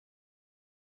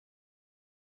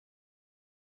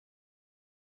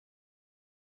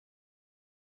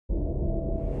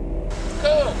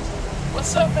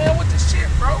What's up, man, with this shit,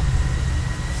 bro?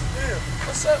 Yeah.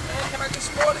 What's up, man? Can I get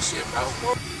some more of this shit, bro?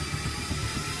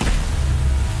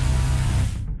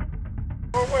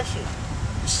 Bro, what shit?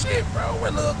 Shit, bro.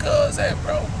 Where little cuz at,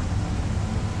 bro?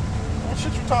 What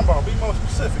shit you talking about? Be more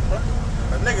specific, bro.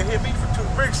 A nigga hit me for 2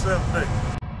 bricks the other day.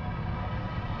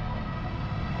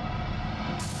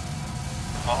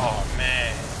 Oh,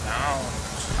 man.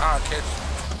 I'll catch you.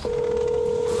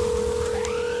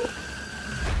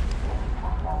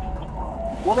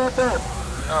 What up there? Yo,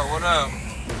 what up?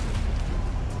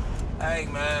 Hey,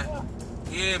 man.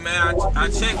 Yeah, man, I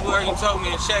checked where you told me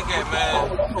to check at,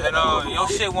 man. And, your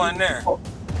shit wasn't there.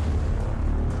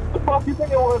 The fuck you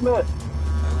think it was, man? It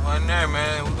wasn't there,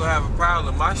 man. We gonna have a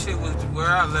problem. My shit was where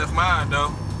I left mine,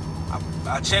 though.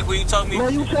 I checked where you told me.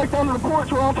 Man, you checked under the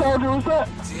porch where I told you was at?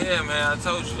 Yeah, man, I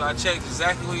told you. I checked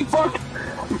exactly where you told me.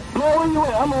 Man, where you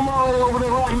at? I'm on my way over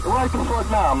there right the fuck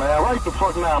now, man. Right the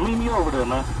fuck now. Meet me over there,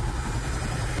 man.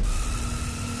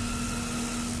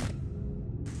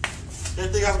 You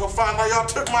think I was gonna find out y'all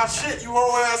took my shit, you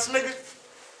whole ass nigga?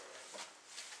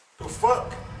 The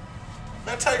fuck?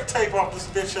 Man, take the tape off this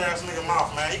bitch ass nigga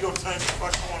mouth, man. He gonna tell you the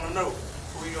fuck I wanna know.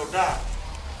 Where you gonna die?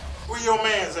 Where your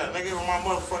mans at, nigga, with my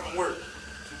motherfucking work?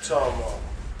 What you talking about?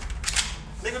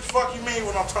 Nigga, the fuck you mean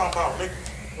what I'm talking about, nigga?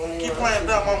 Keep playing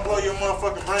dumb, I'm gonna blow your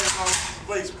motherfucking brains all over the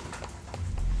place,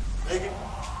 nigga.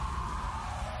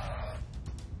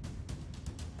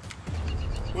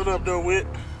 What up, though, Wit?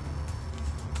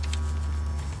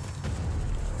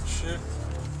 Shit.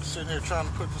 Sitting here trying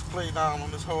to put this play down on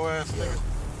this whole ass nigga.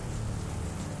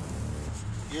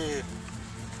 Yeah.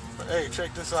 But hey,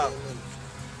 check this out.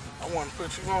 I want to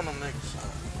put you on them niggas.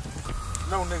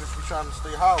 No niggas be trying to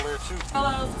stay holler at you.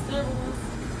 Hello, servers.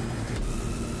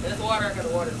 There's water. I got the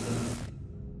water.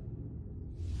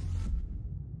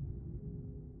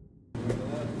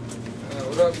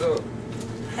 What up, though?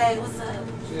 Hey, what's up?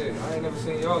 Shit, I ain't never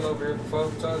seen y'all over here before.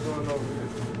 What y'all doing over here?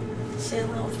 Shit,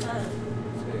 what's up?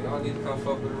 Shit, y'all need to come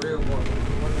fuck with a real one.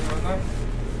 One night?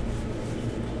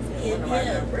 Yeah.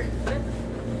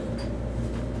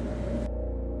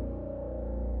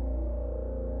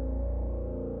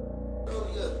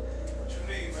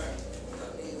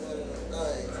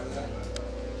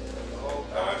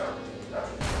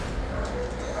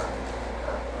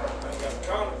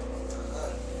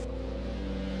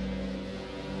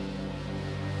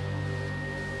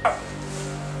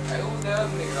 Hey, who's that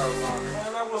other nigga that was on?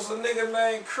 Man, that was a nigga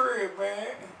named Crib,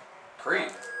 man.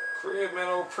 Creed. Crib, man,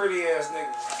 old pretty ass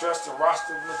nigga. Dressed in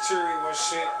roster material and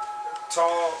shit.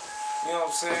 Tall, you know what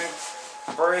I'm saying?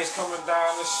 Braids coming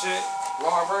down and shit.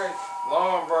 Long braids.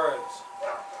 Long braids.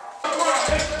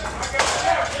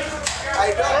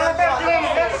 Hey,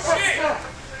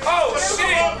 Oh, shit!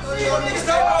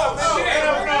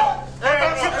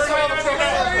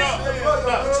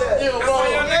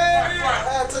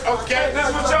 Okay,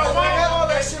 that's what y'all want?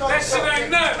 That shit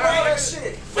ain't nothing, man. That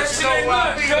shit ain't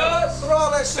nothing, cuz.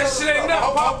 That shit ain't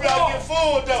nothing. Pop off.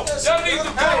 Y'all need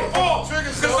to pop off,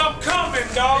 cause I'm coming,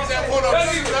 dog. Y'all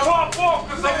need to pop off,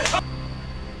 cause I'm coming.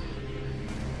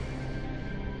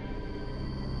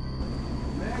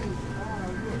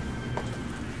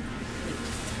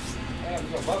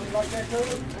 Like that,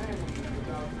 cuz?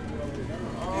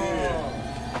 Yeah.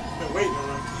 Been waiting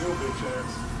around for your bitch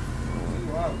ass.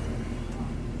 Wow.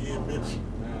 Yeah, bitch.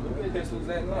 Look at this was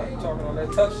that night. You talking all that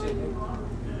tough shit, nigga.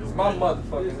 It's my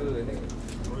motherfucking hood, nigga.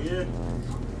 Oh, yeah?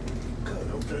 Good,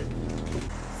 okay.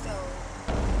 So,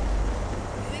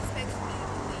 you expect for me to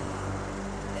believe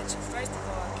that you, first of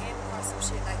all, came across some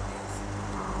shit like this.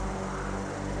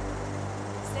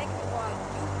 Second of all,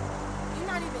 you're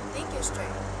not even thinking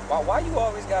straight. Why you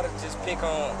always gotta just pick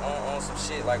on some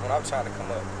shit like when I'm trying to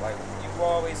come up? Like, you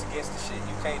always against the shit.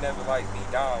 You can't never, like, be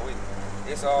down with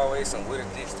it. It's always some what if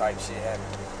this type shit happen.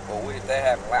 Or what if that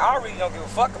happen. Like, I really don't give a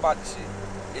fuck about the shit.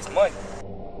 It's money.